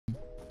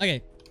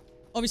Okay.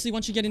 Obviously,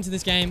 once you get into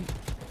this game,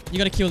 you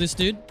gotta kill this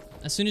dude.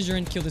 As soon as you're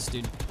in, kill this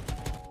dude.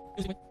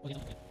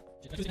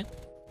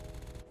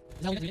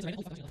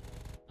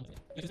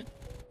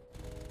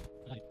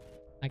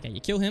 Okay,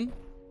 you kill him.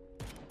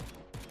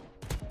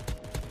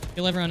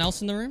 Kill everyone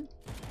else in the room.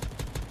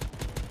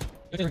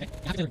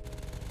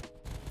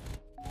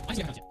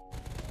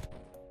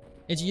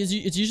 It's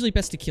usually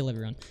best to kill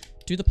everyone.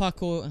 Do the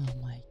parkour. Oh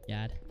my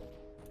god.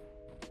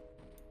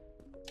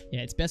 Yeah,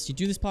 it's best you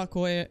do this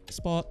parkour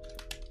spot.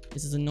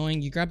 This is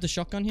annoying. You grab the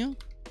shotgun here.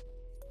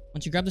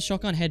 Once you grab the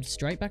shotgun, head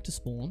straight back to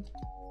spawn.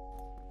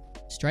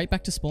 Straight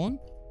back to spawn.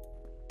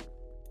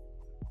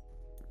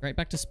 Straight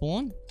back to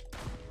spawn.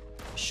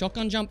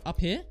 Shotgun jump up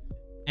here.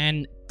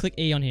 And click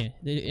E on here.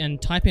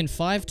 And type in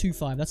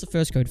 525. That's the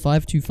first code.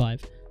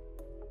 525. As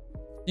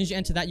soon as you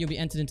enter that, you'll be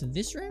entered into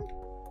this room.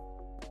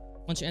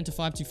 Once you enter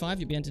 525,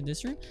 you'll be entered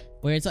this room.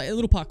 Where it's like a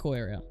little parkour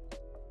area.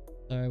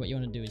 So what you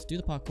want to do is do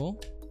the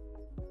parkour.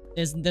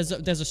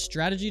 There's a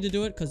strategy to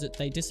do it because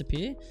they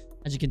disappear.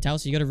 As you can tell,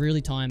 so you got to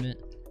really time it.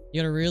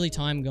 You got to really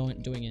time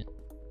doing it.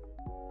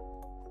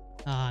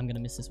 Ah, I'm going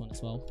to miss this one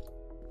as well.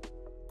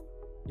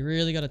 You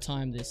really got to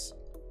time this.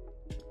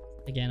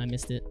 Again, I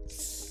missed it.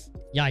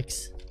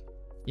 Yikes.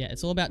 Yeah,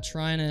 it's all about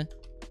trying to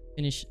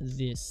finish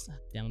this.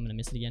 Damn, I'm going to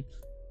miss it again.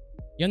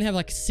 You only have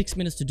like 6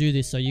 minutes to do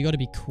this, so you got to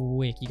be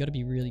quick. You got to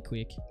be really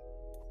quick.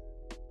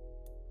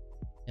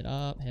 Head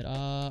up,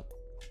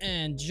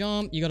 and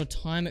jump. You got to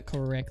time it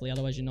correctly,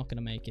 otherwise you're not going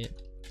to make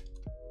it.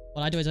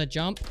 What I do is I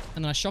jump,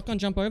 and then I shotgun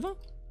jump over.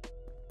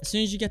 As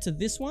soon as you get to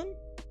this one,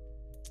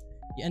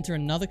 you enter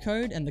another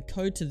code, and the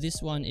code to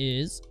this one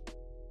is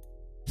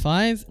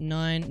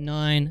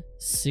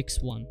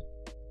 59961.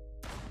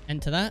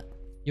 Enter that,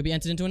 you'll be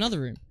entered into another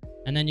room.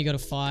 And then you got to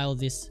file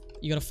this.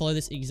 You got to follow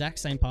this exact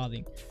same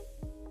pathing.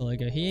 So I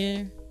go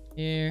here,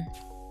 here,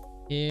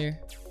 here,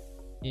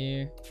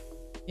 here,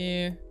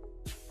 here,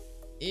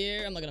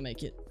 here. I'm not gonna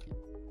make it.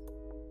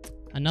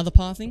 Another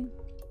pathing.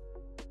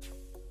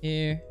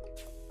 Here,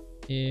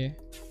 here,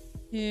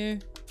 here,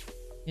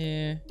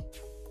 here,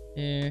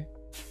 here,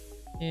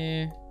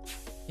 here,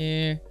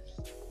 here,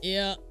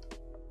 here,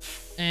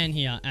 and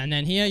here. And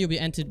then here you'll be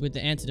entered with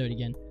the antidote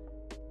again.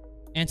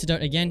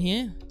 Antidote again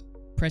here.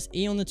 Press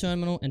E on the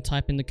terminal and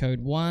type in the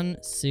code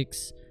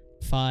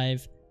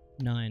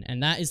 1659.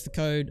 And that is the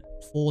code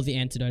for the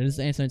antidote. This is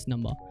the antidote's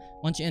number.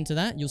 Once you enter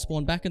that, you'll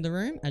spawn back in the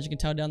room. As you can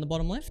tell down the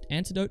bottom left,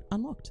 antidote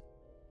unlocked.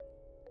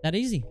 That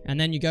easy. And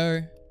then you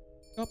go...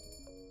 Oh,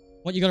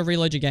 what, you got to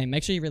reload your game.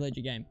 Make sure you reload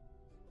your game.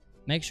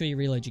 Make sure you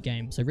reload your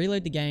game. So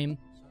reload the game.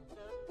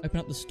 Open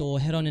up the store.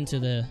 Head on into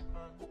the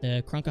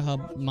Krunker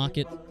Hub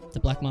market. The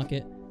black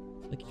market.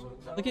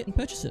 Click it and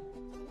purchase it.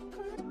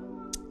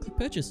 Click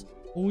purchase.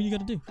 All you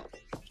got to do.